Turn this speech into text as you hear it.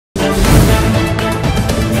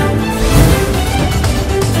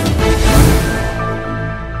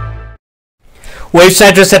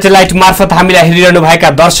Website र satellite मार्फत हामीलाई हेरिरहनु भएका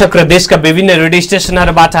दर्शक र देशका विभिन्न रेडियो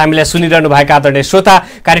स्टेशनहरूबाट हामीलाई सुनिरहनु भएका आदरणीय श्रोता,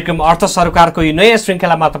 कार्यक्रम अर्थ सरकारको यो नयाँ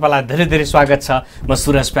श्रृङ्खलामा तपाईँलाई धेरै धेरै स्वागत छ। म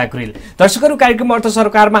सुरज प्याकुरेल। दर्शकहरू, कार्यक्रम अर्थ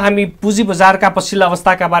सरकारमा हामी पुँजी बजारका पछिल्ला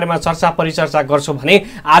अवस्थाका बारेमा चर्चा परिचर्चा गर्छौँ भने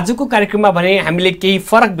आजको कार्यक्रममा भने हामीले केही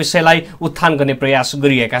फरक विषयलाई उत्थान गर्ने प्रयास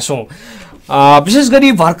गरिएका छौँ। विशेष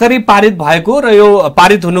गरी भर्खरै पारित भएको र यो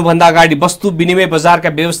पारित हुनुभन्दा अगाडि वस्तु विनिमय बजारका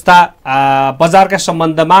बजारका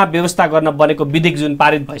सम्बन्धमा व्यवस्था गर्न बनेको विधेयक जुन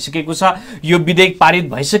पारित भइसकेको छ, यो विधेयक पारित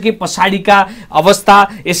भइसके पछाडिका अवस्था,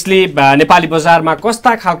 यसले नेपाली बजारमा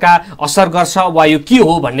कस्ता खालका असर गर्छ वा यो के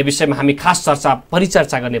हो भन्ने विषयमा हामी खास चर्चा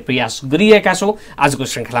परिचर्चा गर्ने प्रयास गरिरहेका छौँ। आजको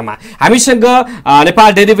श्रृङ्खलामा हामीसँग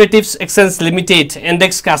Nepal derivatives exchange limited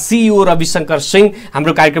इन्डेक्सका CEO Ravi Shankar Singh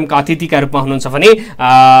हाम्रो कार्यक्रमका अतिथिका रूपमा हुनुहुन्छ भने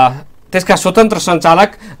त्यसका स्वतन्त्र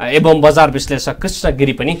सञ्चालक एवं बजार विश्लेषक कृष्ण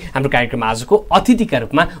गिरी पनि हाम्रो कार्यक्रममा आजको अतिथिका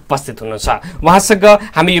रूपमा उपस्थित हुनुहुन्छ। उहाँसँग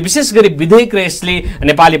हामी यो विशेष गरी विधेयक र यसले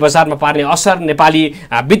नेपाली बजारमा पार्ने असर, नेपाली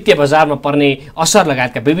वित्तीय बजारमा पर्ने असर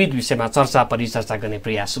लगायतका विविध विषयमा चर्चा परिचर्चा गर्ने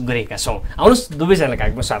प्रयास गरेका छौँ। आउनुहोस्, दुवैजनालाई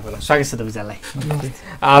कार्यक्रममा स्वागत छ। दुवैजनालाई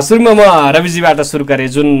सुरुमा म रविजीबाट सुरु गरेँ।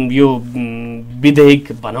 जुन यो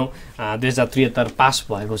विधेयक भनौँ 2073 पास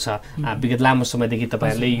भएको छ, विगत लामो समयदेखि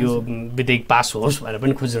तपाईँहरूले यो विधेयक पास होस् भनेर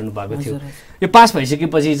पनि खोजिरहनु भएको थियो। यो पास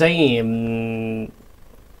भइसकेपछि चाहिँ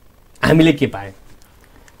हामीले के पायौँ?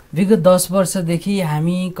 विगत 10 वर्षदेखि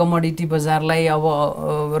हामी कमोडिटी बजारलाई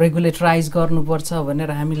अब रेगुलेटराइज गर्नुपर्छ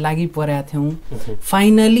भनेर हामी लागि परेका थियौँ।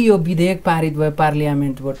 फाइनली यो विधेयक पारित भयो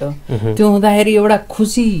पार्लियामेन्टबाट। त्यो हुँदाखेरि एउटा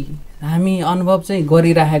खुसी हामी अनुभव चाहिँ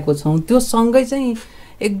गरिरहेको छौँ। त्यो सँगै चाहिँ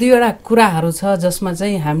एक दुईवटा कुराहरू छ जसमा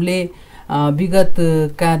चाहिँ हामीले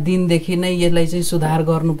विगतका दिनदेखि नै यसलाई चाहिँ सुधार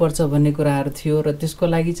गर्नुपर्छ भन्ने कुराहरू थियो र त्यसको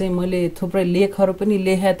लागि चाहिँ मैले थुप्रै लेखहरू पनि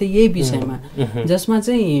लेखेको थिएँ यही विषयमा, जसमा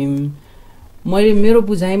चाहिँ मैले मेरो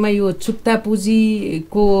बुझाइमा यो चुक्ता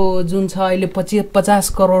पुँजीको जुन छ अहिले 50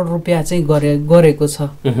 करोड रुपियाँ चाहिँ गरेको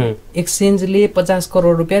छ। एक्सचेन्जले 50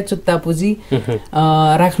 करोड रुपियाँ चुक्ता पुँजी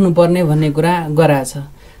राख्नुपर्ने भन्ने कुरा गराएको छ।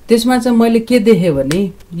 त्यसमा चाहिँ मैले के देखेँ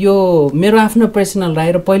भने यो मेरो आफ्नो पर्सनल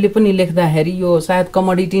राय र पहिले पनि लेख्दाखेरि यो सायद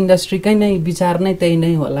कमोडिटी इन्डस्ट्रीकै नै विचार नै त्यही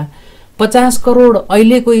नै होला। 50 करोड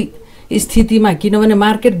अहिलेको स्थितिमा, किनभने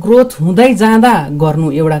मार्केट ग्रोथ हुँदै जाँदा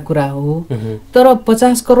गर्नु एउटा कुरा हो, तर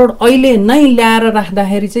 50 करोड अहिले नै ल्याएर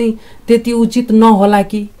राख्दाखेरि चाहिँ त्यति उचित नहोला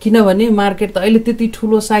कि, किनभने मार्केट त अहिले त्यति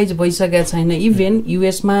ठुलो साइज भइसकेको छैन। इभेन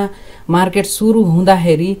युएसमा मार्केट सुरु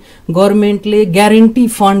हुँदाखेरि गभर्मेन्टले ग्यारेन्टी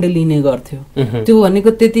फन्ड लिने गर्थ्यो। त्यो भनेको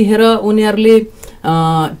त्यतिखेर उनीहरूले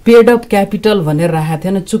पेड अप क्यापिटल भनेर राखेको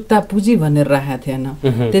थिएन, चुक्ता पुँजी भनेर राखेको थिएन।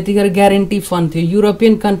 त्यतिखेर ग्यारेन्टी फन्ड थियो।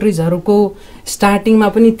 युरोपियन कन्ट्रिजहरूको स्टार्टिङमा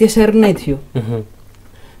पनि त्यसरी नै थियो।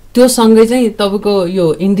 त्यो सँगै चाहिँ तपाईँको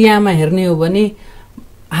यो इन्डियामा हेर्ने हो भने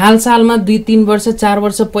हालसालमा 2-3 वर्ष 4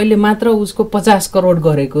 वर्ष पहिले मात्र उसको 50 करोड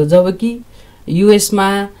गरेको, जबकि युएसमा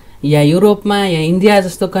या युरोपमा या इन्डिया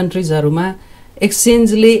जस्तो कन्ट्रिजहरूमा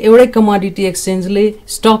एक्सचेन्जले एउटै कमोडिटी एक्सचेन्जले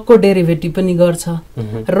स्टकको डेरिभेटिभ पनि गर्छ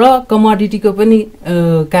र कमोडिटीको पनि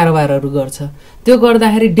कारोबारहरू गर्छ। त्यो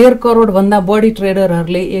गर्दाखेरि 1.5 करोडभन्दा बढी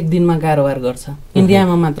ट्रेडरहरूले एक दिनमा कारोबार गर्छ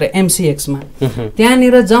इन्डियामा मात्र, एमसिएक्समा।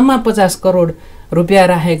 त्यहाँनिर जम्मा 50 करोड रुपियाँ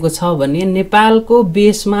राखेको छ भने नेपालको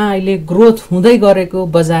बेसमा अहिले ग्रोथ हुँदै गरेको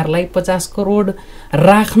बजारलाई 50 करोड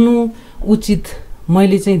राख्नु उचित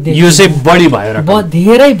मैले चाहिँ देखेँ। यो चाहिँ बढी भयो,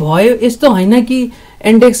 धेरै भयो। यस्तो होइन कि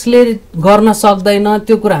इन्डेक्सले गर्न सक्दैन,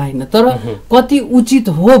 त्यो कुरा होइन, तर कति उचित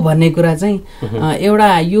हो भन्ने कुरा चाहिँ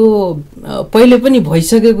एउटा यो पहिले पनि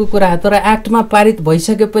भइसकेको कुरा, तर एक्टमा पारित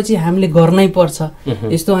भइसकेपछि हामीले गर्नै पर्छ।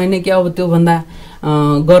 यस्तो होइन कि अब त्योभन्दा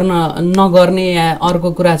गर्न नगर्ने या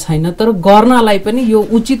अर्को कुरा छैन, तर गर्नलाई पनि यो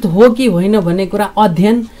उचित हो कि होइन भन्ने कुरा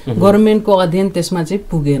अध्ययन, गभर्मेन्टको अध्ययन त्यसमा चाहिँ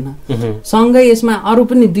पुगेन। सँगै यसमा अरू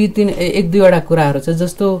पनि 1-2वटा कुराहरू छ,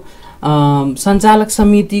 जस्तो सञ्चालक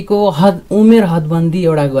समितिको उमेर हदबन्दी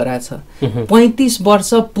एउटा गराछ। 35 वर्ष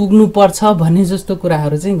पुग्नु पर्छ भन्ने जस्तो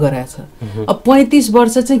कुराहरू चाहिँ गराछ। अब 35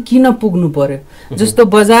 वर्ष चाहिँ किन पुग्नु पर्यो? जस्तो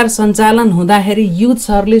बजार सञ्चालन हुँदाखेरि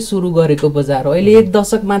युथ्सहरूले सुरु गरेको बजार हो। अहिले 1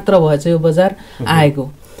 दशक मात्र भएछ यो बजार आएको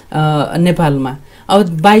नेपालमा।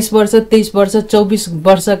 अब 22 वर्ष 23 वर्ष 24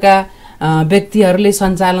 वर्षका व्यक्तिहरूले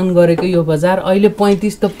सञ्चालन गरेको यो बजार अहिले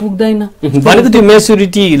 35 त पुग्दैन। भनेको त्यो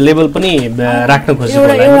मेच्युरिटी लेभल पनि राख्न खोजेको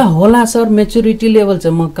एउटा होला सर, मेच्युरिटी लेभल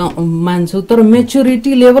चाहिँ म मान्छु, तर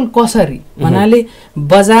मेच्युरिटी लेभल कसरी भन्नाले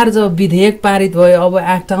बजार जब विधेयक पारित भयो, अब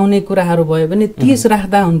एक्ट आउने कुराहरू भयो भने 30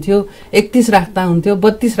 राख्दा हुन्थ्यो, 31 राख्दा हुन्थ्यो,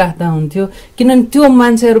 32 राख्दा हुन्थ्यो, किनभने त्यो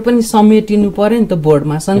मान्छेहरू पनि समेटिनु पर्यो नि त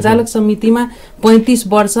बोर्डमा। सञ्चालक समितिमा 35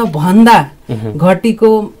 वर्ष भन्दा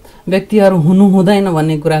घटीको व्यक्तिहरू हुनु हुँदैन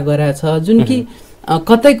भन्ने कुरा गरेको छ, जुन कि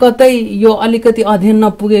कतै कतै यो अलिकति अध्ययन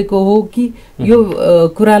नपुगेको हो कि यो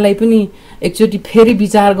कुरालाई पनि एकचोटि फेरि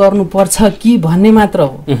विचार गर्नुपर्छ कि भन्ने मात्र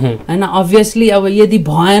हो हैन। अभियसली अब यदि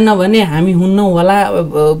भएन भने हामी हुन्न होला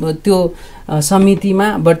त्यो समितिमा,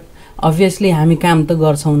 बट अभियसली हामी काम त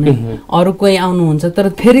गर्छौँ नै। अरू कोही आउनुहुन्छ तर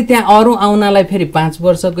फेरि त्यहाँ अरू आउनलाई फेरि 5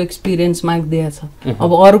 वर्षको एक्सपिरियन्स माग्दिया छ। अब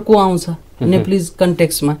अरू को आउँछ नेप्लिज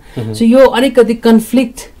कन्टेक्स्टमा। सो यो अलिकति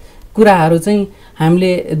कन्फ्लिक्ट कुराहरू चाहिँ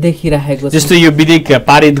हामीले देखिरहेको छ। जस्तो यो विधेयक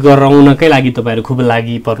पारित गराउनकै लागि तपाईहरु खुब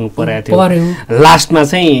लागि पर्नु पर्यो। लास्टमा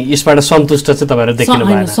चाहिँ यसबाट सन्तुष्ट चाहिँ तपाईहरु देखिनु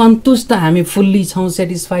भएन? सन्तुष्ट हामी फुल्ली छौं,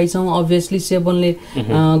 सेटिस्फाई छौं। अभियसली सेबनले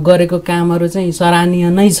गरेको कामहरू चाहिँ सराहनीय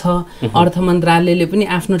नै छ। अर्थ मन्त्रालयले पनि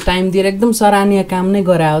आफ्नो टाइम दिएर एकदम सराहनीय काम नै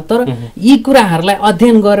गरायो। तर यी कुराहरूलाई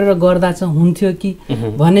अध्ययन गरेर गर्दा चाहिँ हुन्थ्यो कि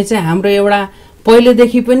भन्ने चाहिँ हाम्रो एउटा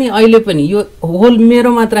पहिलेदेखि पनि अहिले पनि यो होल मेरो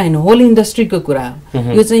मात्र हैन होल इन्डस्ट्रीको कुरा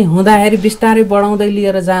हो। यो चाहिँ हुँदाखेरि बिस्तारै बढाउँदै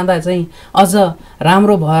लिएर जाँदा चाहिँ अझ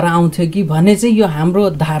राम्रो भएर आउँथ्यो कि भन्ने चाहिँ यो हाम्रो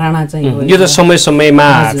धारणा चाहिँ हो। यो त समय समयमा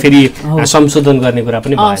फेरि संशोधन गर्ने कुरा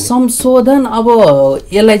पनि भयो। संशोधन अब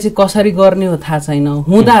यसलाई चाहिँ कसरी गर्ने हो थाहा छैन।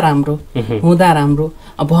 हुँदा राम्रो, हुँदा राम्रो,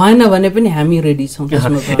 भएन भने पनि हामी रेडी छौं।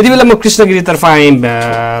 यति बेला म कृष्ण गिरीतर्फ आएँ।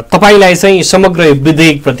 तपाईलाई चाहिँ समग्र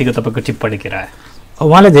विधेयक प्रतिको तपाईको टिप्पणी के रह्यो?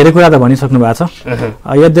 उहाँले धेरै कुरा त भनिसक्नु भएको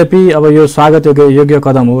छ। यद्यपि अब यो स्वागत योग्य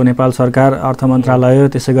कदम हो। नेपाल सरकार, अर्थ मन्त्रालय,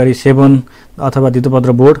 त्यसै गरी सेवन अथवा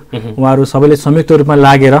धितोपत्र बोर्ड उहाँहरू सबैले संयुक्त रूपमा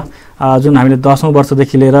लागेर जुन हामीले 10औं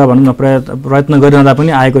वर्षदेखि लिएर भनौँ न प्रयत्न गरिरहँदा पनि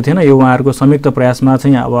आएको थिएन, यो उहाँहरूको संयुक्त प्रयासमा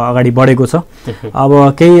चाहिँ अब अगाडि बढेको छ।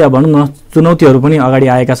 अब केही भनौँ न चुनौतीहरू पनि अगाडि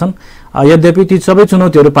आएका छन्। यद्यपि ती सबै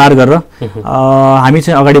चुनौतीहरू पार गरेर हामी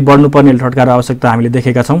चाहिँ अगाडि बढ्नुपर्ने ठट्कार आवश्यकता हामीले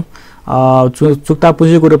देखेका छौँ। चुक्ता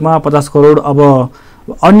पुँजीको रूपमा 50 करोड अब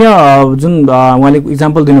अन्य जुन उहाँले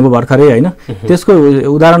इक्जाम्पल दिनुभयो भर्खरै होइन, त्यसको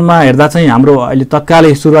उदाहरणमा हेर्दा चाहिँ हाम्रो अहिले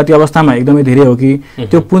तत्कालै सुरुवाती अवस्थामा एकदमै धेरै हो कि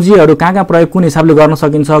त्यो पुँजीहरू कहाँ प्रयोग कुन हिसाबले गर्न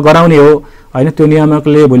सकिन्छ गराउने हो होइन। त्यो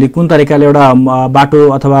नियामकले भोलि कुन तरिकाले एउटा बाटो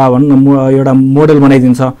अथवा भनौँ न एउटा मोडल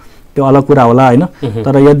बनाइदिन्छ त्यो अलग कुरा होला होइन।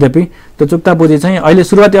 तर यद्यपि त्यो चुक्ता पुँजी चाहिँ अहिले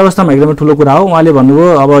सुरुवाती अवस्थामा एकदमै ठुलो कुरा हो। उहाँले भन्नुभयो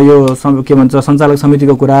अब यो के भन्छ सञ्चालक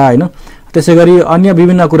समितिको कुरा होइन। त्यसै गरी अन्य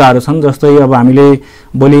विभिन्न कुराहरू छन्। जस्तै अब हामीले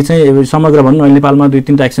भोलि चाहिँ समग्र भनौँ न नेपालमा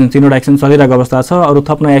 2-3वटा एक्सन 3वटा एक्सन चलिरहेको अवस्था छ। अरू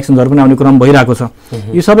थप नयाँ एक्सनहरू पनि आउने क्रम भइरहेको छ।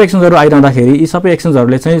 यी सबै एक्सनहरू आइरहँदाखेरि यी सबै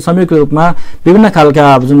एक्सनहरूले चाहिँ संयुक्त रूपमा विभिन्न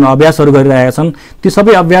खालका जुन अभ्यासहरू गरिरहेका छन्, ती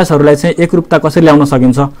सबै अभ्यासहरूलाई चाहिँ एकरूपता कसरी ल्याउन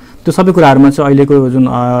सकिन्छ त्यो सबै कुराहरूमा चाहिँ अहिलेको जुन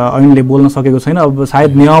ऐनले बोल्न सकेको छैन। अब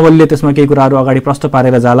सायद नियमावलीले त्यसमा केही कुराहरू अगाडि प्रष्ट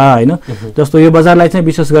पारेर जाला होइन। जस्तो यो बजारलाई चाहिँ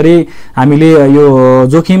विशेष गरी हामीले यो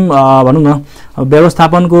जोखिम भनौँ न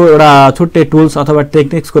व्यवस्थापनको एउटा छुट्टै टुल्स अथवा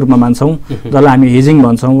टेक्निक्सको रूपमा मान्छौँ, जसलाई हामी हेजिङ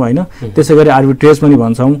भन्छौँ होइन। त्यसै गरी आर्बिट्रेज पनि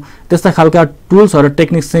भन्छौँ। त्यस्ता खालका टुल्सहरू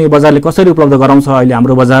टेक्निक्स चाहिँ बजारले कसरी उपलब्ध गराउँछ अहिले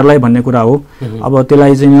हाम्रो बजारलाई भन्ने कुरा हो। अब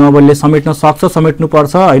त्यसलाई चाहिँ नियमावलीले समेट्न सक्छ,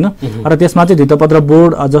 समेट्नुपर्छ होइन। र त्यसमा चाहिँ धितोपत्र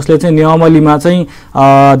बोर्ड जसले चाहिँ नियमावलीमा चाहिँ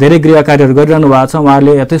धेरै गृह कार्यहरू गरिरहनु भएको छ,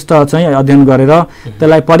 उहाँहरूले यथेष्ट चाहिँ अध्ययन गरेर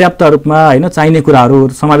त्यसलाई पर्याप्त रूपमा होइन चाहिने कुराहरू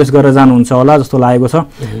समावेश गरेर जानुहुन्छ होला जस्तो लागेको छ।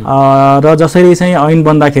 र जसरी चाहिँ ऐन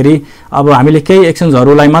बन्दाखेरि अब हामीले केही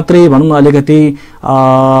एक्सन्सहरूलाई मात्रै भनौँ न अलिकति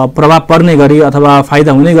प्रभाव पर्ने गरी अथवा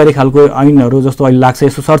फाइदा हुने गरी खालको ऐनहरू जस्तो अहिले लाग्छ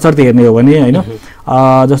यसो सरसर्ती हेर्ने हो भने होइन।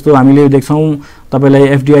 जस्तो हामीले देख्छौँ तपाईलाई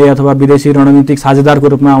एफडीआई अथवा विदेशी रणनीतिक साझेदारको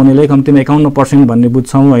रूपमा आउनेलाई कम्तीमा 51% भन्ने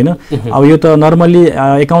बुझ्छौँ होइन। अब यो त नर्मली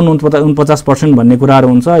 51-49% भन्ने कुराहरू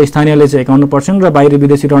हुन्छ। स्थानीयले चाहिँ 51% र बाहिरी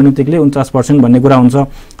विदेशी रणनीतिकले 49% भन्ने कुरा हुन्छ।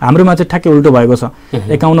 हाम्रोमा चाहिँ ठ्याक्कै उल्टो भएको छ,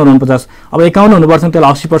 51-49। अब 51 हुनुपर्छ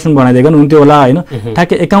त्यसलाई 80% बनाइदिएको हुन्थ्यो होला होइन।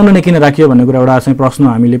 ठ्याक्कै 51 नै किन राखियो भन्ने कुरा एउटा चाहिँ प्रश्न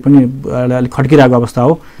हामीले पनि अलिक खड्किरहेको अवस्था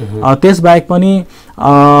हो। त्यसबाहेक पनि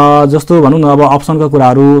जस्तो भनौँ न अब अप्सनको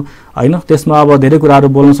कुराहरू होइन, त्यसमा अब धेरै कुराहरू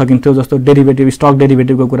बोल्न सकिन्थ्यो। जस्तो डेरिभेटिभ स्टक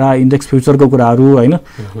डेरिभेटिभको कुरा, इन्डेक्स फ्युचरको कुराहरू होइन,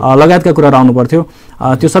 लगायतका कुराहरू आउनु पर्थ्यो।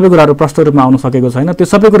 त्यो सबै कुराहरू प्रष्ट रूपमा आउन सकेको छैन। त्यो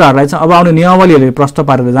सबै कुराहरूलाई चाहिँ अब आउने नियमावलीहरूले प्रष्ट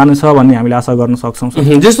पारेर जानेछ भन्ने हामीले आशा गर्न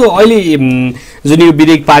सक्छौँ। जस्तो अहिले जुन यो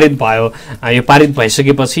विधेयक पारित भयो, यो पारित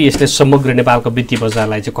भइसकेपछि यसले समग्र नेपालको वित्तीय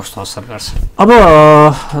बजारलाई चाहिँ कस्तो असर गर्छ? अब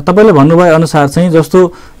तपाईँले भन्नुभयो अनुसार चाहिँ जस्तो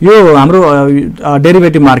यो हाम्रो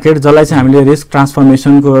डेरिभेटिभ मार्केट जसलाई चाहिँ हामीले रिस्क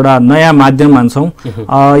ट्रान्सफर्मेसनको एउटा नयाँ माध्यम मान्छौँ,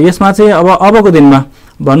 यसमा चाहिँ अबको दिनमा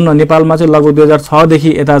भनौँ न नेपालमा चाहिँ लगभग 2006 देखि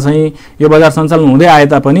यता चाहिँ यो बजार सञ्चालन हुँदै आए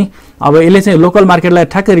तापनि अब यसले चाहिँ लोकल मार्केटलाई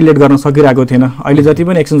ठ्याक्कै रिलेट गर्न सकिरहेको थिएन। अहिले जति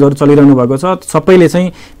पनि एक्सचेन्जहरू चलिरहनु भएको छ सबैले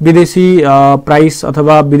चाहिँ विदेशी प्राइस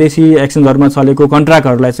अथवा विदेशी एक्सचेन्जहरूमा चलेको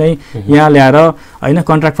कन्ट्र्याक्टहरूलाई चाहिँ यहाँ ल्याएर होइन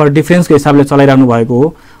कन्ट्र्याक्ट फर डिफरेन्सको हिसाबले चलाइरहनु भएको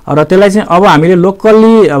हो। र त्यसलाई चाहिँ अब हामीले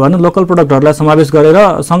लोकल्ली भनौँ लोकल प्रोडक्टहरूलाई समावेश गरेर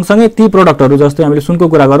सँगसँगै ती प्रोडक्टहरू जस्तै हामीले सुनको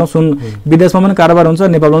कुरा गरौँ, सुन विदेशमा पनि कारोबार हुन्छ,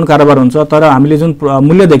 नेपालमा पनि कारोबार हुन्छ, तर हामीले जुन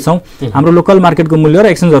मूल्य देख्छौँ हाम्रो लोकल मार्केटको मूल्य र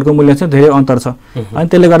एक्सचेन्जहरूको मूल्य चाहिँ धेरै अन्तर छ। अनि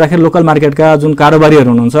त्यसले गर्दाखेरि लोकल मार्केटका जुन कारोबारीहरू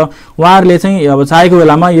हुनुहुन्छ उहाँहरूले चाहिँ अब चाहेको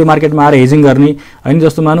बेलामा यो मार्केटमा आएर हेजिङ गर्ने होइन।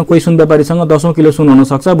 जस्तो मानौँ कोही सुन व्यापारीसँग 10 किलो सुन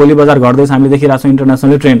हुनसक्छ, भोलि बजार घट्दैछ, हामीले देखिरहेको छौँ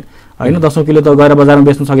इन्टरनेसनली ट्रेन्ड होइन। 10 किलो त गएर बजारमा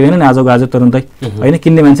बेच्न सकिँदैन नि आजको आज तुरुन्तै होइन,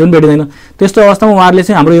 किन्ने मान्छे पनि भेटिँदैन। त्यस्तो अवस्थामा उहाँहरूले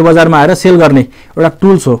चाहिँ हाम्रो यो बजारमा आएर सेल गर्ने एउटा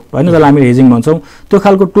टुल्स हो होइन, जसलाई हामीले हेजिङ भन्छौँ। त्यो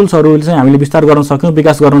खालको टुल्सहरू चाहिँ हामीले विस्तार गर्न सक्यौँ,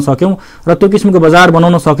 विकास गर्न सक्यौँ र त्यो किसिमको बजार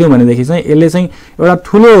बनाउन सक्यौँ भनेदेखि चाहिँ यसले चाहिँ एउटा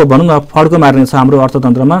ठुलो भनौँ न फड्को मार्ने छ हाम्रो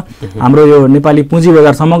अर्थतन्त्रमा। हाम्रो यो नेपाली पुँजी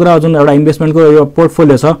बजार समग्र जुन एउटा इन्भेस्टमेन्टको यो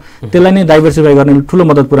पोर्टफोलियो छ त्यसलाई नै डाइभर्सिफाई गर्ने ठुलो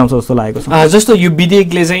मद्दत पुर्याउँछ जस्तो लागेको छ। जस्तो यो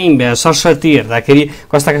विधेयकले चाहिँ सरस्वती हेर्दाखेरि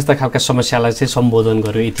कस्ता कस्ता खालका समस्यालाई चाहिँ सम्बोधन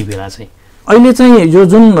गर्यो यति बेला चाहिँ? अहिले चाहिँ यो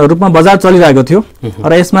जुन रूपमा बजार चलिरहेको थियो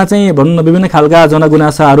र यसमा चाहिँ भनौँ न विभिन्न खालका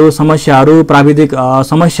जनगुनासाहरू, समस्याहरू, प्राविधिक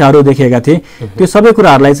समस्याहरू देखिएका थिए। त्यो सबै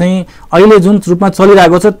कुराहरूलाई चाहिँ अहिले जुन रूपमा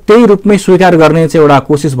चलिरहेको छ त्यही रूपमै स्वीकार गर्ने चाहिँ एउटा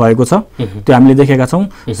कोसिस भएको छ, त्यो हामीले देखेका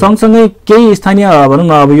छौँ। सँगसँगै केही स्थानीय भनौँ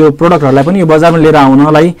न अब यो प्रोडक्टहरूलाई पनि यो बजारमा लिएर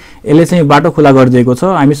आउनलाई यसले चाहिँ बाटो खुला गरिदिएको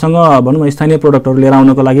छ। हामीसँग भनौँ न स्थानीय प्रोडक्टहरू लिएर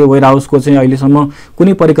आउनको लागि वेयर हाउसको चाहिँ अहिलेसम्म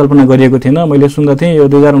कुनै परिकल्पना गरिएको थिएन। मैले सुन्दथेँ यो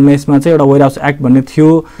 2019मा चाहिँ एउटा वेयर हाउस एक्ट भन्ने थियो,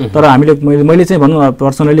 तर हामीले मैले चाहिँ भनौँ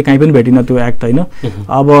पर्सनली कहीँ पनि भेटिनँ त्यो एक्ट होइन।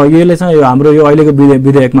 अब यसले चाहिँ हाम्रो यो अहिलेको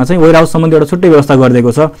विधेयकमा चाहिँ वेयर हाउस सम्बन्धी एउटा छुट्टै व्यवस्था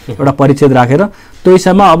गरिदिएको छ, एउटा परिच्छेद राखेर। त्यो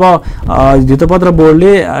हिसाबमा अब धितोपत्र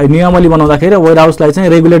बोर्डले नियमावली बनाउँदाखेरि वेयर हाउसलाई चाहिँ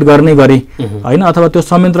रेगुलेट गर्ने गरी होइन अथवा त्यो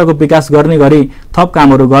संयन्त्रको विकास गर्ने गरी थप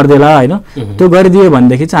कामहरू गरिदिएला होइन। त्यो गरिदियो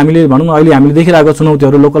भनेदेखि चाहिँ हामीले भनौँ न अहिले हामीले देखिरहेको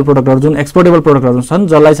चुनौतीहरू लोकल प्रोडक्टहरू जुन एक्सपोर्टेबल प्रोडक्टहरू छन्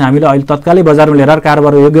जसलाई चाहिँ हामीले अहिले तत्कालै बजारमा लिएर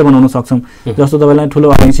कारोबार योग्य बनाउन सक्छौँ। जस्तो तपाईँलाई ठुलो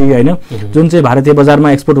अलैँची होइन जुन चाहिँ भारतीय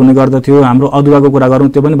बजारमा एक्सपोर्ट हुने गर्दथ्यो, हाम्रो अदुवाको कुरा गरौँ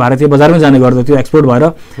त्यो पनि भारतीय बजारमै जाने गर्दथ्यो एक्सपोर्ट भएर।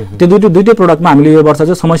 त्यो दुईटै प्रोडक्टमा हामीले यो वर्ष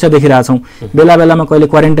चाहिँ समस्या देखिरहेछौँ। बेला बेलामा कहिले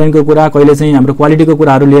क्वारेन्टाइनको कुरा, कहिले चाहिँ हाम्रो क्वालिटीको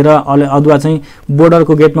कुराहरू लिएर अदुवा चाहिँ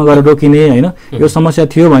बोर्डरको गेटमा गएर रोकिने होइन, यो समस्या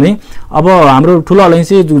थियो भने अब हाम्रो ठुलो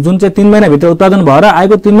अलैँची जुन चाहिँ 3 महिनाभित्र उत्पादन भएर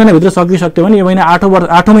आएको 3 महिनाभित्र सकिसक्यो भने यो महिना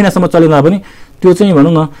 8 महिनासम्म चलिँदा पनि त्यो चाहिँ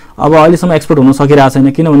भनौँ न अब अहिलेसम्म एक्सपोर्ट हुन सकिरहेको छैन।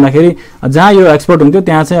 किन भन्दाखेरि जहाँ यो एक्सपोर्ट हुन्थ्यो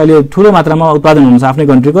त्यहाँ चाहिँ अहिले ठुलो मात्रामा उत्पादन हुन्छ आफ्नै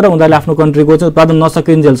कन्ट्रीको र उनीहरूले आफ्नो कन्ट्रीको चाहिँ उत्पादन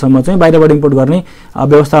नसकिन्जेलसम्म चाहिँ बाहिरबाट इम्पोर्ट गर्ने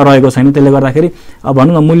व्यवस्था रहेको छैन। त्यसले गर्दाखेरि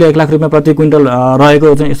भनौँ न मूल्य 1 लाख रुपियाँ प्रति क्विन्टल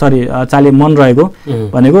रहेको चाहिँ मन रहेको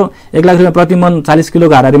भनेको 1 लाख रुपियाँ प्रति मन 40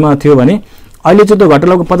 किलोको हाराहारीमा थियो भने अहिले चाहिँ त्यो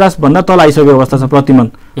घटेलाको 50 भन्दा तल आइसकेको अवस्था छ प्रति मन।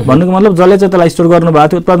 भन्नुको मतलब जसले चाहिँ त्यसलाई स्टोर गर्नुभएको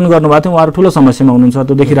थियो, उत्पादन गर्नुभएको थियो, उहाँहरू ठुलो समस्यामा हुनुहुन्छ,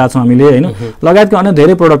 त्यो देखिरहेको छौँ हामीले होइन। लगायतका अन्य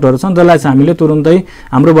धेरै प्रोडक्टहरू छन् जसलाई चाहिँ हामीले तुरुन्तै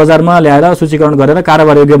हाम्रो बजारमा ल्याएर सूचीकरण गरेर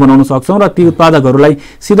कारोबार योग्य बनाउन सक्छौँ र ती उत्पादकहरूलाई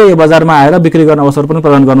सिधै यो बजारमा आएर बिक्री गर्ने अवसर पनि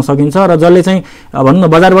प्रदान गर्न सकिन्छ र जसले चाहिँ भनौँ न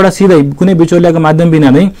बजारबाट सिधै कुनै बिचौलियाको माध्यम बिना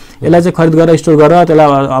नै यसलाई चाहिँ खरिद गरेर स्टोर गरेर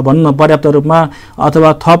त्यसलाई भनौँ न पर्याप्त रूपमा अथवा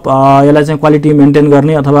थप यसलाई चाहिँ क्वालिटी मेन्टेन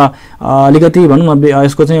गर्ने अथवा अलिकति भनौँ न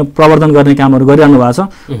यसको चाहिँ प्रवर्धन गर्ने कामहरू गरिरहनु भएको छ।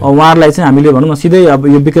 उहाँहरूलाई चाहिँ हामीले भनौँ न सिधै अब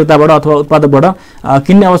यो विक्रेताबाट अथवा उत्पादकबाट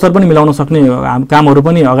किन्ने अवसर पनि मिलाउन सक्ने कामहरू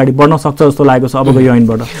पनि अगाडि बढ्न सक्छ जस्तो लागेको छ अबको यो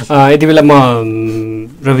ऐनबाट। यति बेला म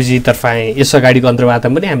रविजी तर्फाएँ यस अगाडिको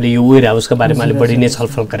अन्तर्वार्तामा पनि हामीले यो वेयर हाउसका बारेमा अलि बढी नै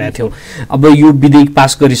छलफल गरेका थियौँ। अब यो विधेयक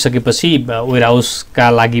पास गरिसकेपछि वेयर हाउसका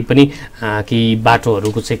लागि पनि केही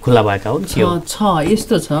बाटोहरूको चाहिँ खुला भएका हुन् छ।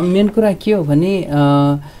 यस्तो छ, मेन कुरा के हो भने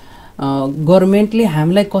गभर्मेन्टले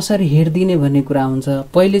हामीलाई कसरी हेरिदिने भन्ने कुरा हुन्छ।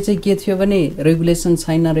 पहिले चाहिँ के थियो भने रेगुलेसन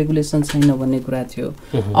छैन भन्ने कुरा थियो।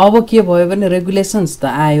 अब के भयो भने रेगुलेसन्स त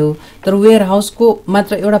आयो तर वेयर हाउसको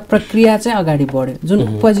मात्र एउटा प्रक्रिया चाहिँ अगाडि बढ्यो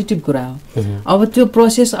जुन पोजिटिभ कुरा हो। अब त्यो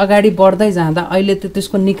प्रोसेस अगाडि बढ्दै जाँदा अहिले त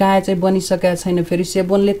त्यसको निकाय चाहिँ बनिसकेका छैन, फेरि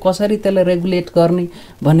सेबोनले कसरी त्यसलाई रेगुलेट गर्ने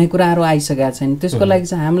भन्ने कुराहरू आइसकेका छैन। त्यसको लागि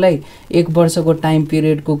चाहिँ हामीलाई 1 वर्षको टाइम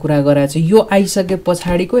पिरियडको कुरा गरेर चाहिँ यो आइसके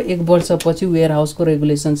पछाडिको 1 वर्षपछि वेयर हाउसको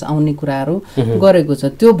रेगुलेसन्स आउने कुराहरू गरेको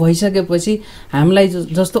छ। त्यो भइसकेपछि हामीलाई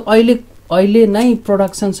जस्तो अहिले नै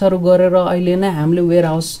प्रोडक्सन्सहरू गरेर अहिले नै हामीले वेयर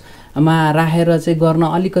हाउसमा राखेर चाहिँ गर्न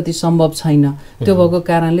अलिकति सम्भव छैन। त्यो भएको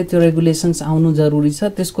कारणले त्यो रेगुलेसन्स आउनु जरुरी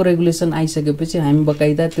छ। त्यसको रेगुलेसन आइसकेपछि हामी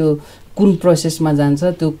बकाइदा त्यो कुन प्रोसेसमा जान्छ,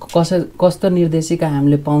 त्यो कस्तो निर्देशिका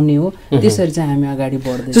हामीले पाउने हो, त्यसरी चाहिँ हामी अगाडि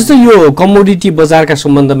बढ्दै। जस्तो यो कमोडिटी बजारका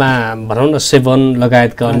सम्बन्धमा भनौँ न सेवन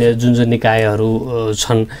लगायतका अन्य जुन निकायहरू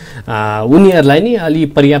छन् उनीहरूलाई नि अलि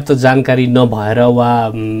पर्याप्त जानकारी नभएर वा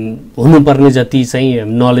हुनुपर्ने जति चाहिँ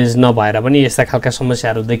नलेज नभएर पनि यस्ता खालका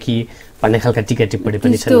समस्याहरू देखिए भन्ने खालका टिका टिप्पणी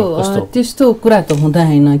पनि छन्। त्यस्तो कुरा त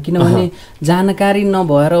हुँदैन, किनभने जानकारी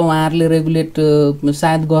नभएर उहाँहरूले रेगुलेट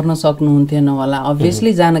सायद गर्न सक्नुहुन्थेन होला।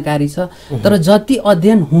 अभियसली जानकारी छ तर जति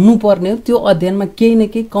अध्ययन हुनुपर्ने हो त्यो अध्ययनमा केही न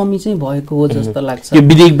केही कमी चाहिँ भएको हो जस्तो लाग्छ। यो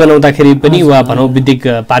विधेयक बनाउँदाखेरि पनि वा भनौँ विधेयक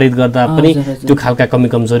पारित गर्दा पनि त्यो खालका कमी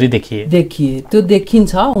कमजोरी देखिए त्यो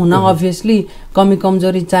देखिन्छ हुन। अभियसली कमी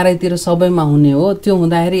कमजोरी चारैतिर सबैमा हुने हो। त्यो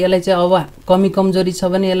हुँदाखेरि यसलाई चाहिँ अब कमी कमजोरी छ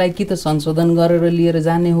भने यसलाई कि त संशोधन गरेर लिएर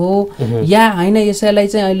जाने हो या होइन यसैलाई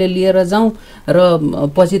चाहिँ अहिले लिएर जाउँ र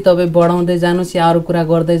पछि तपाईँ बढाउँदै जानुहोस् या अरू कुरा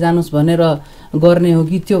गर्दै जानुहोस् भनेर गर्ने हो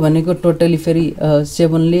कि त्यो भनेको टोटली फेरि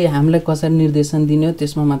सेवनले हामीलाई कसरी निर्देशन दिने हो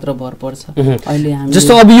त्यसमा मात्र भर पर्छ। अहिले हामी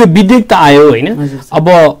जस्तो अब यो विधेयक त आयो होइन, अब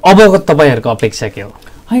तपाईँहरूको अपेक्षा के हो?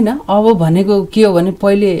 होइन अब भनेको के हो भने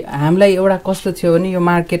पहिले हामीलाई एउटा कस्तो थियो भने यो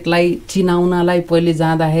मार्केटलाई चिनाउनलाई पहिले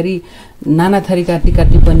जाँदाखेरि नाना थरीका टीका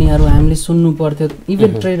टिप्पणीहरू हामीले सुन्नु पर्थ्यो।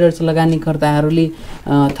 इभन ट्रेडर्स लगानीकर्ताहरूले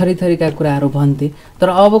थरी थरीका कुराहरू भन्थे। तर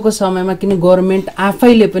अबको समयमा किन गभर्मेन्ट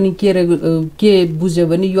आफैले पनि के बुझ्यो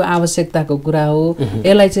भने यो आवश्यकताको कुरा हो,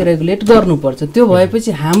 यसलाई चाहिँ रेगुलेट गर्नुपर्छ। त्यो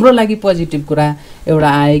भएपछि हाम्रो लागि पोजिटिभ कुरा एउटा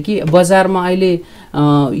आयो कि बजारमा अहिले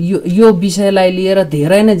यो विषयलाई लिएर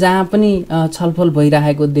धेरै नै जहाँ पनि छलफल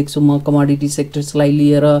भइरहेको देख्छु म, कमोडिटी सेक्टर्सलाई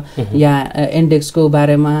लिएर या इन्डेक्सको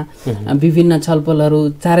बारेमा विभिन्न छलफलहरू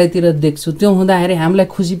चारैतिर देख्छु। त्यो हुँदाखेरि हामीलाई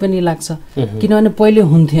खुसी पनि लाग्छ किनभने पहिले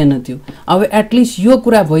हुन्थेन त्यो। अब एटलिस्ट यो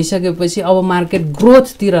कुरा भइसकेपछि अब मार्केट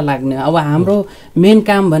ग्रोथतिर लाग्ने। अब हाम्रो मेन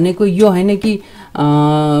काम भनेको यो होइन कि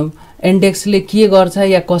इन्डेक्सले के गर्छ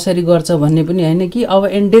या कसरी गर्छ भन्ने पनि होइन कि अब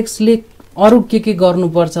इन्डेक्सले अरू के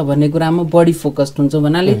गर्नुपर्छ भन्ने कुरामा बढी फोकस्ड हुन्छ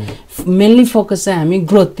भन्नाले मेनली फोकस चाहिँ हामी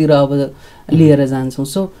ग्रोथतिर अब लिएर जान्छौँ।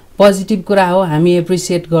 सो पोजिटिभ कुरा हो, हामी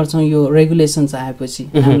एप्रिसिएट गर्छौँ यो रेगुलेसन्स आएपछि,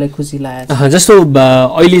 हामीलाई खुसी लागेको। जस्तो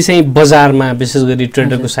अहिले चाहिँ बजारमा विशेष गरी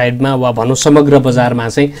ट्रेडरको साइडमा वा भनौँ समग्र बजारमा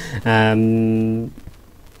चाहिँ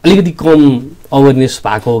अलिकति कम अवेरनेस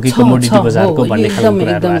भएको हो कि कमोडिटी बजारको भन्ने खालको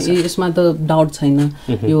कुराहरु छ। यसमा त डाउट छैन।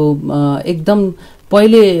 यो एकदम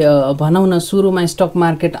पहिले भनौँ न सुरुमा स्टक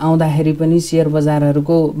मार्केट आउँदाखेरि पनि शेयर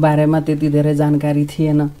बजारहरूको बारेमा त्यति धेरै जानकारी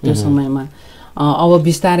थिएन त्यो समयमा। अब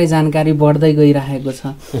बिस्तारै जानकारी बढ्दै गइरहेको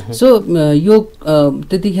छ। सो यो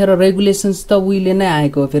त्यतिखेर रेगुलेसन्स त उहिले नै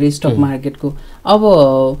आएको हो फेरि स्टक मार्केटको। अब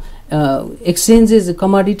एक्सचेन्जेस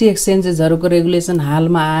कमोडिटी एक्सचेन्जेसहरूको रेगुलेसन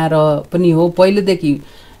हालमा आएर पनि हो। पहिलेदेखि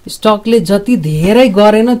स्टकले जति धेरै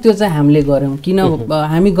गरेन त्यो चाहिँ हामीले गऱ्यौँ। किन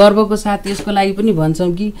हामी गर्वको साथ यसको लागि पनि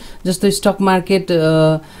भन्छौँ कि जस्तो स्टक मार्केट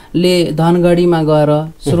ले धनगढीमा गएर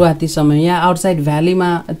सुरुवाती समय या आउटसाइड भ्यालीमा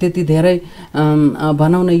त्यति धेरै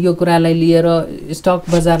भनौँ न यो कुरालाई लिएर स्टक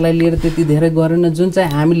बजारलाई लिएर त्यति धेरै गरेन जुन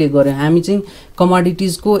चाहिँ हामीले गर्यौँ। हामी चाहिँ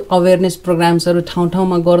कमोडिटिजको अवेरनेस प्रोग्राम्सहरू ठाउँ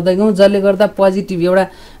ठाउँमा गर्दै गयौँ जसले गर्दा पोजिटिभ एउटा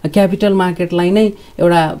क्यापिटल मार्केटलाई नै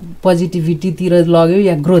एउटा पोजिटिभिटीतिर लग्यो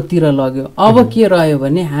या ग्रोथतिर लग्यो। अब के रह्यो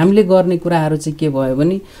भने हामीले गर्ने कुराहरू चाहिँ के भयो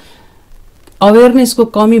भने अवेरनेसको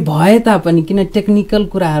कमी भए तापनि किन टेक्निकल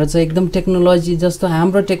कुराहरू छ एकदम टेक्नोलोजी जस्तो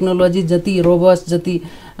हाम्रो टेक्नोलोजी जति रोबस्ट जति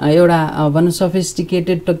एउटा भनौँ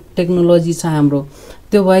सफिस्टिकेटेड टेक्नोलोजी छ हाम्रो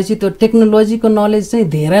त्यो भएपछि त्यो टेक्नोलोजीको नलेज चाहिँ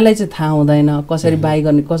धेरैलाई चाहिँ थाहा हुँदैन। कसरी बाई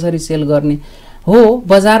गर्ने कसरी सेल गर्ने हो।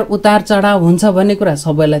 बजार उतार चढाव हुन्छ भन्ने कुरा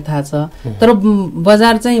सबैलाई थाहा छ तर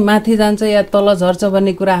बजार चाहिँ माथि जान्छ या तल झर्छ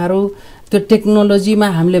भन्ने कुराहरू त्यो टेक्नोलोजीमा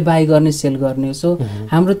हामीले बाई गर्ने सेल गर्ने। सो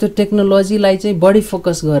हाम्रो त्यो टेक्नोलोजीलाई चाहिँ बढी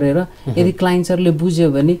फोकस गरेर यदि क्लाइन्ट्सहरूले बुझ्यो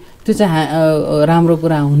भने त्यो चाहिँ राम्रो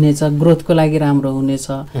कुरा हुनेछ, ग्रोथको लागि राम्रो हुनेछ।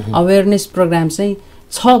 अवेरनेस प्रोग्राम चाहिँ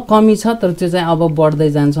कमी छ तर त्यो चाहिँ अब बढ्दै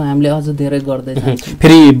जान्छौँ हामीले अझ धेरै गर्दै जान्छौँ।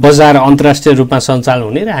 फेरि बजार अन्तर्राष्ट्रिय रूपमा सञ्चालन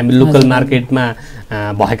हुने र हामी लोकल मार्केटमा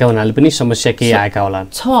भएका हुनाले पनि समस्या केही आएका होला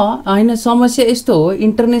छ हैन। समस्या यस्तो हो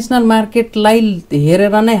इन्टरनेसनल मार्केटलाई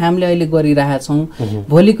हेरेर नै हामीले अहिले गरिरहेका छौँ।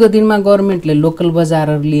 भोलिको दिनमा गभर्मेन्टले लोकल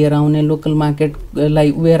बजारहरू लिएर आउने लोकल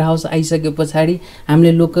मार्केटलाई वेयर हाउस आइसके पछाडि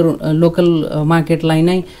हामीले लोकल मार्केटलाई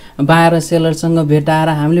नै बायर सेलरसँग भेटाएर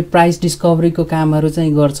हामीले प्राइस डिस्कभरीको कामहरू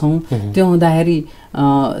चाहिँ गर्छौँ। त्यो हुँदाखेरि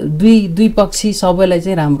दुई पक्षी सबैलाई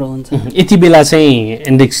चाहिँ राम्रो हुन्छ। यति बेला चाहिँ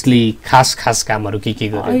इन्डेक्सले खास कामहरू के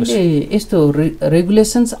गरेको छ? अहिले यस्तो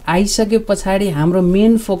रेगुलेसन्स आइसके पछाडि हाम्रो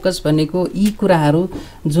मेन फोकस भनेको यी कुराहरू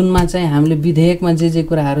जुनमा चाहिँ हामीले विधेयकमा जे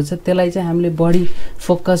कुराहरू छ त्यसलाई चाहिँ हामीले बढी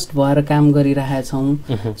फोकस्ड भएर काम गरिरहेका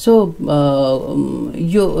छौँ। सो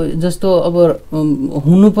यो जस्तो अब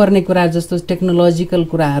हुनुपर्ने कुरा जस्तो टेक्नोलोजिकल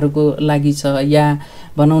कुराहरूको लागि छ या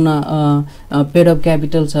भनौँ न पेड अफ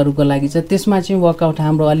क्यापिटल्सहरूको लागि छ त्यसमा चाहिँ वर्कआउट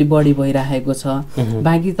हाम्रो अलि बढी भइरहेको छ।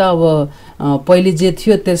 बाँकी त अब पहिले जे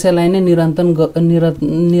थियो त्यसैलाई नै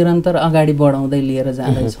निरन्तर अगाडि बढाउँदै लिएर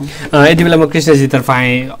जाँदैछौँ। यति बेला म कृष्णजीतर्फ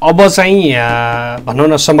आएँ। अब चाहिँ भनौँ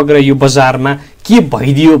न समग्र यो बजारमा के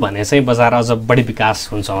भइदियो भने चाहिँ बजार अझ बढी विकास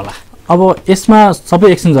हुन्छ होला? अब यसमा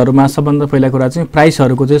सबै एक्सचेन्जहरूमा सबभन्दा पहिला कुरा चाहिँ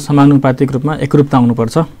प्राइसहरूको चाहिँ समानुपातिक रूपमा एकरूपता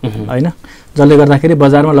हुनुपर्छ हैन। जसले गर्दाखेरि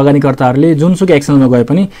बजारमा लगानीकर्ताहरूले जुनसुकै एक्सचेन्जमा गए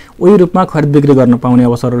पनि उही रूपमा खरिद बिक्री गर्न पाउने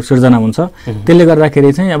अवसरहरू सिर्जना हुन्छ। त्यसले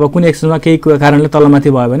गर्दाखेरि चाहिँ अब कुनै एक्सचेन्जमा केही कारणले तलमाथि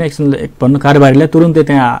भयो भने एक्सचेन्ज भन्नु कारोबारीलाई तुरुन्तै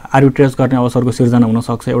त्यहाँ आर्बिट्रेज गर्ने अवसरको सिर्जना हुन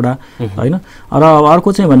सक्छ एउटा, हैन। र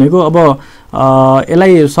अर्को चाहिँ भनेको अब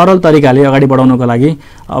यसलाई सरल तरिकाले अगाडि बढाउनको लागि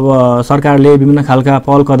अब सरकारले विभिन्न खालका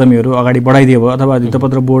पहल कदमीहरू अगाडि बढाइदियो भयो अथवा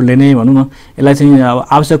धितोपत्र बोर्डले नै भनौँ न यसलाई चाहिँ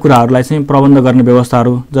आवश्यक कुराहरूलाई चाहिँ प्रबन्ध गर्ने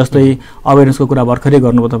व्यवस्थाहरू, जस्तै अवेरनेसको कुरा भर्खरै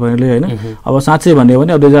गर्नुभयो तपाईँहरूले, हैन। अब साँच्चै भन्यो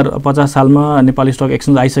भने 2050 सालमा नेपाली स्टक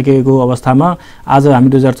एक्सचेन्ज आइसकेको अवस्थामा आज हामी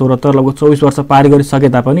 2074 लगभग 24 वर्ष पार गरिसके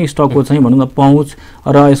तापनि स्टकको चाहिँ भनौँ न पहुँच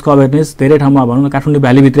र यसको अवेरनेस धेरै ठाउँमा भनौँ न काठमाडौँ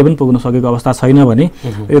भ्यालीभित्रै पनि पुग्न सकेको अवस्था छैन भने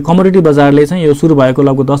यो कमोडिटी बजारले चाहिँ यो सुरु भएको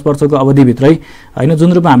लगभग 10 वर्षको अवधिभित्रै, हैन,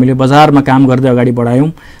 जुन रूपमा हामीले बजारमा काम गर्दै अगाडि बढायौँ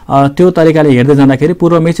त्यो तरिकाले हेर्दै जाँदाखेरि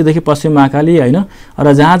पूर्व मेचीदेखि पश्चिम महाकाली, हैन,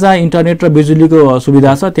 र जहाँ जहाँ इन्टरनेट र बिजुलीको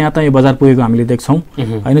सुविधा छ त्यहाँ त यो बजार पुगेको हामीले देख्छौँ,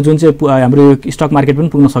 हैन, जुन चाहिँ हाम्रो स्टक मार्केट पनि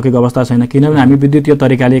पुग्न सकेको अवस्था छैन, किनभने हामी विद्युतीय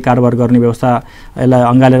तरिकाले कारोबार गर्ने व्यवस्था यसलाई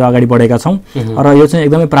अँगालेर अगाडि बढेका छौँ। र यो चाहिँ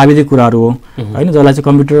एकदमै प्राविधिक कुराहरू हो, हैन, जसलाई चाहिँ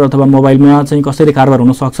कम्प्युटर अथवा मोबाइलमा चाहिँ कसरी कारोबार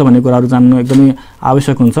हुनसक्छ भन्ने कुराहरू जान्नु एकदमै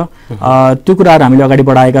आवश्यक हुन्छ। त्यो कुराहरू हामीले अगाडि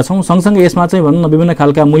बढाएका छौँ। सँगसँगै यसमा चाहिँ भनौँ न विभिन्न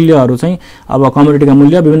खालका मूल्यहरू चाहिँ अब कमोडिटीका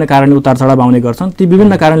मूल्य विभिन्न कारणले उतार चढाव आउने गर्छन्। ती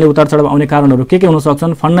विभिन्न कारणले उतार चढाव आउने कारणहरू के हुन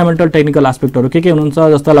सक्छन्, फन्डामेन्टल टेक्निकल एस्पेक्टहरू के हुनुहुन्छ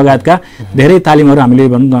जस्ता लगायतका धेरै तालिमहरू हामीले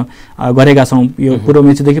भनौँ न गरेका छौँ यो पूर्व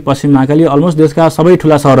मेचीदेखि पश्चिम महाकाली अलमोस्ट देशका सबै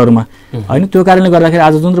ठुला सहरहरूमा, हैन। त्यो कारणले गर्दाखेरि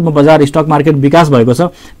आज जुन रूपमा बजार स्टक मार्केट विकास भएको छ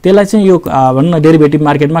त्यसलाई चाहिँ यो भनौँ न डेरिभेटिभ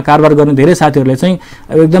मार्केटमा कारोबार गर्ने धेरै साथीहरूले चाहिँ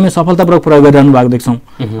एकदमै सफलतापूर्वक प्रयोग गरिरहनु भएको देख्छौँ,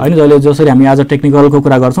 हैन। जसरी हामी आज टेक्निकलको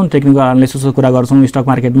कुरा गर्छौँ, टेक्निकल एनालिसिसको कुरा गर्छौँ स्टक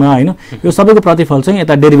मार्केटमा, हैन, यो सबैको प्रतिफल चाहिँ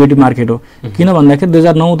यता डेरिभेटिभ मार्केट हो। किन भन्दाखेरि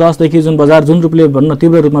 2009-10 देखि जुन बजार जुन रूपले भन्न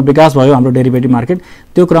तीव्र रूपमा विकास भयो हाम्रो डेरिभेटिभ मार्केट,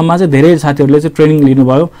 त्यो क्रममा चाहिँ धेरै साथीहरूले चाहिँ ट्रेनिङ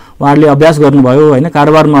लिनुभयो, उहाँहरूले अभ्यास गर्नुभयो, हैन,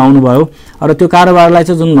 कारोबारमा आउनुभयो र त्यो कारोबारलाई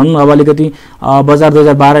चाहिँ जुन भनौँ अब अलिकति बजार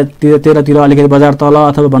 2012-13तिर अलिकति बजार तल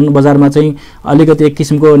अथवा भनौँ बजारमा चाहिँ अलिकति एक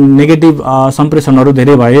किसिमको नेगेटिभ सम्प्रेसनहरू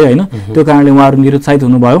धेरै भए, हैन। त्यो कारणले उहाँहरू निरुत्साहित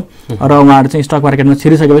हुनुभयो र उहाँहरू चाहिँ स्टक मार्केटमा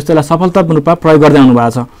छिरिसकेपछि त्यसलाई सफलतापूर्ण रूपमा प्रयोग गर्दै आउनु भएको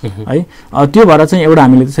छ, है। त्यो भएर चाहिँ एउटा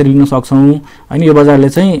हामीले त्यसरी लिन सक्छौँ, हैन। यो बजारले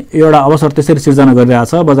चाहिँ एउटा अवसर त्यसरी सिर्जना गरिरहेको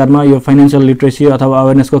छ, बजारमा यो फाइनेन्सियल लिटरेसी अथवा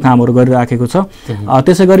अवेरनेसको कामहरू गरिराखेको छ।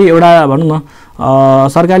 त्यसै गरी एउटा भनौँ न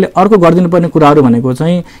सरकारले अर्को गरिदिनुपर्ने कुराहरू भनेको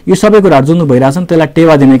चाहिँ यो सबै कुराहरू जुन भइरहेछन् त्यसलाई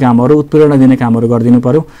टेवा दिने कामहरू, उत्प्रेरणा दिने कामहरू गरिदिनु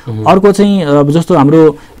पर्यो। अर्को चाहिँ जस्तो हाम्रो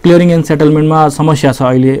क्लियरिङ एन्ड सेटलमेन्टमा समस्या छ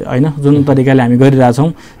अहिले, हैन, जुन तरिकाले हामी गरिरहेछौँ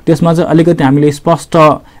त्यसमा चाहिँ अलिकति हामीले स्पष्ट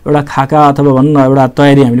एउटा खाका अथवा भनौँ न एउटा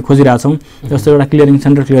तयारी हामीले खोजिरहेछौँ। जस्तो एउटा क्लियरिङ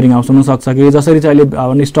सेन्टर क्लियरिङ हाउस हुनसक्छ कि जसरी चाहिँ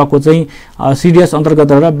अहिले स्टकको चाहिँ सिडिएस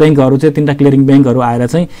अन्तर्गत रहेर ब्याङ्कहरू चाहिँ 3टा क्लियरिङ ब्याङ्कहरू आएर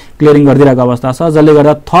चाहिँ क्लियरिङ गरिदिरहेको अवस्था छ, जसले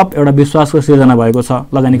गर्दा थप एउटा विश्वासको सिर्जना भएको छ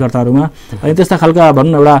लगानीकर्ताहरूमा। अनि त्यस्ता खालका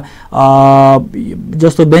भनौँ न एउटा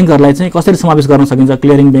जस्तो ब्याङ्कहरूलाई चाहिँ कसरी समावेश गर्न सकिन्छ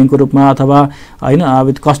क्लियरिङ ब्याङ्कको रूपमा अथवा, हैन,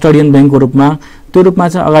 कस्टडियन ब्याङ्कको रूपमा, त्यो रूपमा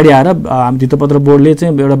चाहिँ अगाडि आएर धितोपत्र बोर्डले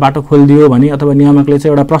चाहिँ एउटा बाटो खोलिदियो भने अथवा नियामकले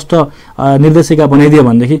चाहिँ एउटा प्रष्ट निर्देशिका बनाइदियो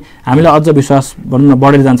भनेदेखि हामीलाई अझ विश्वास भनौँ न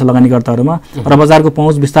बढेर जान्छ लगानीकर्ताहरूमा र बजारको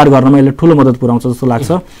पहुँच विस्तार गर्नमा यसले ठुलो मद्दत पुर्याउँछ जस्तो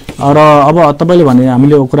लाग्छ। र अब तपाईँले भने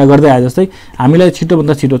हामीले कुरा गर्दै आए जस्तै हामीलाई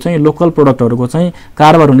छिटोभन्दा छिटो चाहिँ लोकल प्रोडक्टहरूको चाहिँ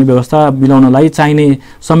कारोबार हुने व्यवस्था मिलाउनलाई चाहिने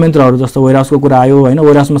संयन्त्रहरू जस्तो वेयरहाउसको कुरा आयो, हैन।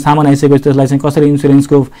 वेयरहाउसमा सामान आइसकेपछि त्यसलाई चाहिँ कसरी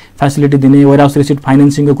इन्सुरेन्सको फेसिलिटी दिने, वेयरहाउस रिसिट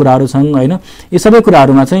फाइनेन्सिङको कुराहरू छन्, हैन। यी सबै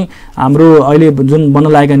कुराहरूमा चाहिँ हाम्रो अहिले जुन बन्न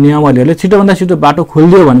लागेका नियमावलीहरूले छिटोभन्दा छिटो बाटो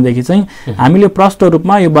खोलिदियो भनेदेखि चाहिँ हामीले प्रष्ट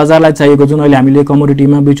रूपमा यो बजारलाई चाहिएको जुन अहिले हामीले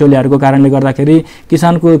कमोडिटीमा बिचौलियाहरूको कारणले गर्दाखेरि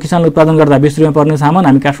किसान उत्पादन गर्दा 20 रुपियाँ पर्ने सामान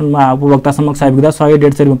हामी काठमाडौँमा उपभोक्ता समक्ष आइपुग्दा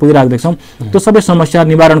 100-150 रुपियाँ पुगिरहेको देख्छौँ। त्यो सबै समस्या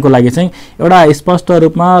निवारणको लागि चाहिँ एउटा स्पष्ट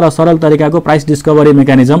रूपमा र सरल तरिकाको प्राइस डिस्कभरी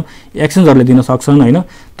मेकानिजम एक्सचेन्जहरूले दिन सक्छन्, हैन।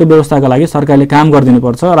 त्यो व्यवस्थाका लागि सरकारले काम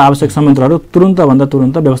गरिदिनुपर्छ र आवश्यक संयन्त्रहरू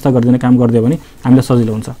तुरुन्त व्यवस्था गरिदिने काम गरिदियो भने हामीलाई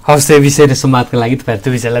सजिलो हुन्छ। हवस्, यो विषय र संवादका लागि तपाईहरु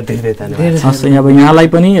दुवैजनालाई धेरै धन्यवाद। अब यहाँलाई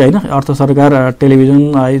पनि, हैन, अर्थ सरकार टेलिभिजन,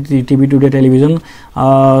 टिभी टुडे टेलिभिजन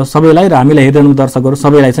सबैलाई र हामीलाई हेरिरहनु दर्शकहरू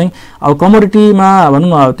सबैलाई चाहिँ अब कमोडिटीमा भनौँ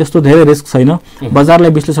न त्यस्तो धेरै रिस्क छैन।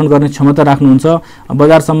 बजारलाई विश्लेषण गर्ने क्षमता राख्नुहुन्छ,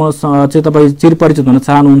 बजारसम्म चाहिँ तपाईँ चिरपरिचित हुन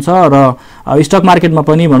चाहनुहुन्छ र स्टक मार्केटमा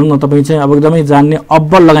पनि भनौँ न तपाईँ चाहिँ अब एकदमै जान्ने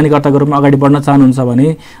अब्बल लगानीकर्ताको रूपमा अगाडि बढ्न चाहनुहुन्छ भने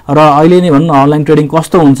र अहिले नै भनौँ न अनलाइन ट्रेडिङ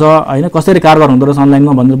कस्तो हुन्छ, हैन, कसरी कारोबार हुँदो रहेछ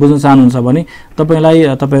अनलाइनमा भनेर बुझ्न चाहनुहुन्छ भने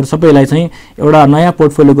तपाईँहरू सबैलाई चाहिँ एउटा नयाँ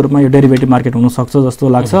पोर्टफोलियोको रूपमा यो डेरिभेटिभ मार्केट हुनसक्छ जस्तो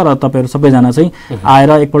लाग्छ र तपाईँहरू सबैजना चाहिँ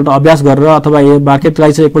आएर एकपल्ट अभ्यास गरेर अथवा यो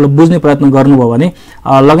मार्केटलाई चाहिँ एकपल्ट बुझ्ने प्रयत्न गर्नुभयो भने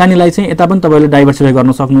लगानीलाई चाहिँ यता पनि तपाईँले डाइभर्सिफाई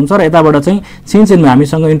गर्न सक्नुहुन्छ र यताबाट चाहिँ छिनछिनमा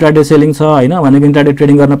हामीसँग इन्ट्राडे सेलिङ छ होइन भनेको इन्ट्राडे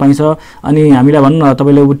ट्रेडिङ गर्न पाइन्छ अनि हामीलाई भन्नु न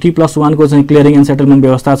तपाईँले T+1 को चाहिँ क्लियरिङ एन्ड सेटलमेन्ट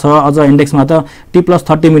व्यवस्था छ अझ इन्डेक्समा त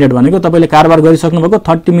T+30 मिनट भनेको तपाईँले कारोबार गरिसक्नु भएको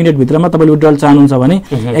 30 मिनट भित्रमा तपाईँले विथड्रल चाहनुहुन्छ भने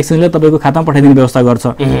एक्सचेन्जले तपाईँको खातामा पठाइदिने व्यवस्था गर्छ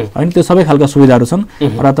होइन त्यो सबै खालका सुविधाहरू छन्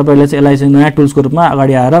र तपाईँले चाहिँ यसलाई चाहिँ नयाँ टुल्सको रूपमा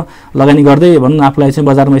अगाडि आएर लगानी गर्दै भन्नु आफूलाई चाहिँ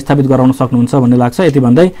बजारमा स्थापित गराउन सक्नुहुन्छ भन्ने लाग्छ यति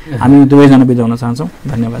भन्दै हामी दुवैजना बिदा हुन चाहन्छौँ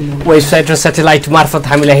धन्यवाद वेबसाइट र सेटेलाइट मार्फत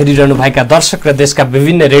हामीलाई हेरिरहनु भएका दर्शक र देशका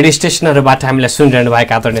विभिन्न रेडियो स्टेसनहरूबाट हामीलाई सुनिरहनु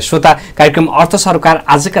भएका आदरणीय श्रोता कार्यक्रम अर्थ सरोकार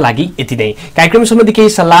आजका लागि यति नै कार्यक्रम सम्बन्धी केही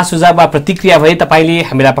सल्लाह सुझाव वा प्रतिक्रिया भए तपाईँले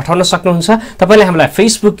हामीलाई पठाउन सक्नुहुन्छ तपाईँले हामीलाई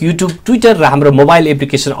फेसबुक युट्युब ट्विटर र हाम्रो मोबाइल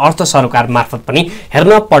एप्लिकेसन अर्थ सरोकार मार्फत पनि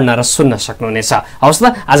हेर्न पढ्न र सुन्न सक्नुहुनेछ हवस्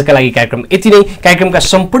त आजका लागि कार्यक्रम यति नै कार्यक्रमका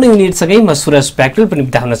सम्पूर्ण युनिटसँगै म सुरज प्याकुरेल पनि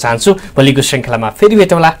बिदा हुन चाहन्छु भोलिको श्रृङ्खलामा फेरि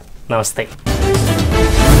भेटौँला नमस्ते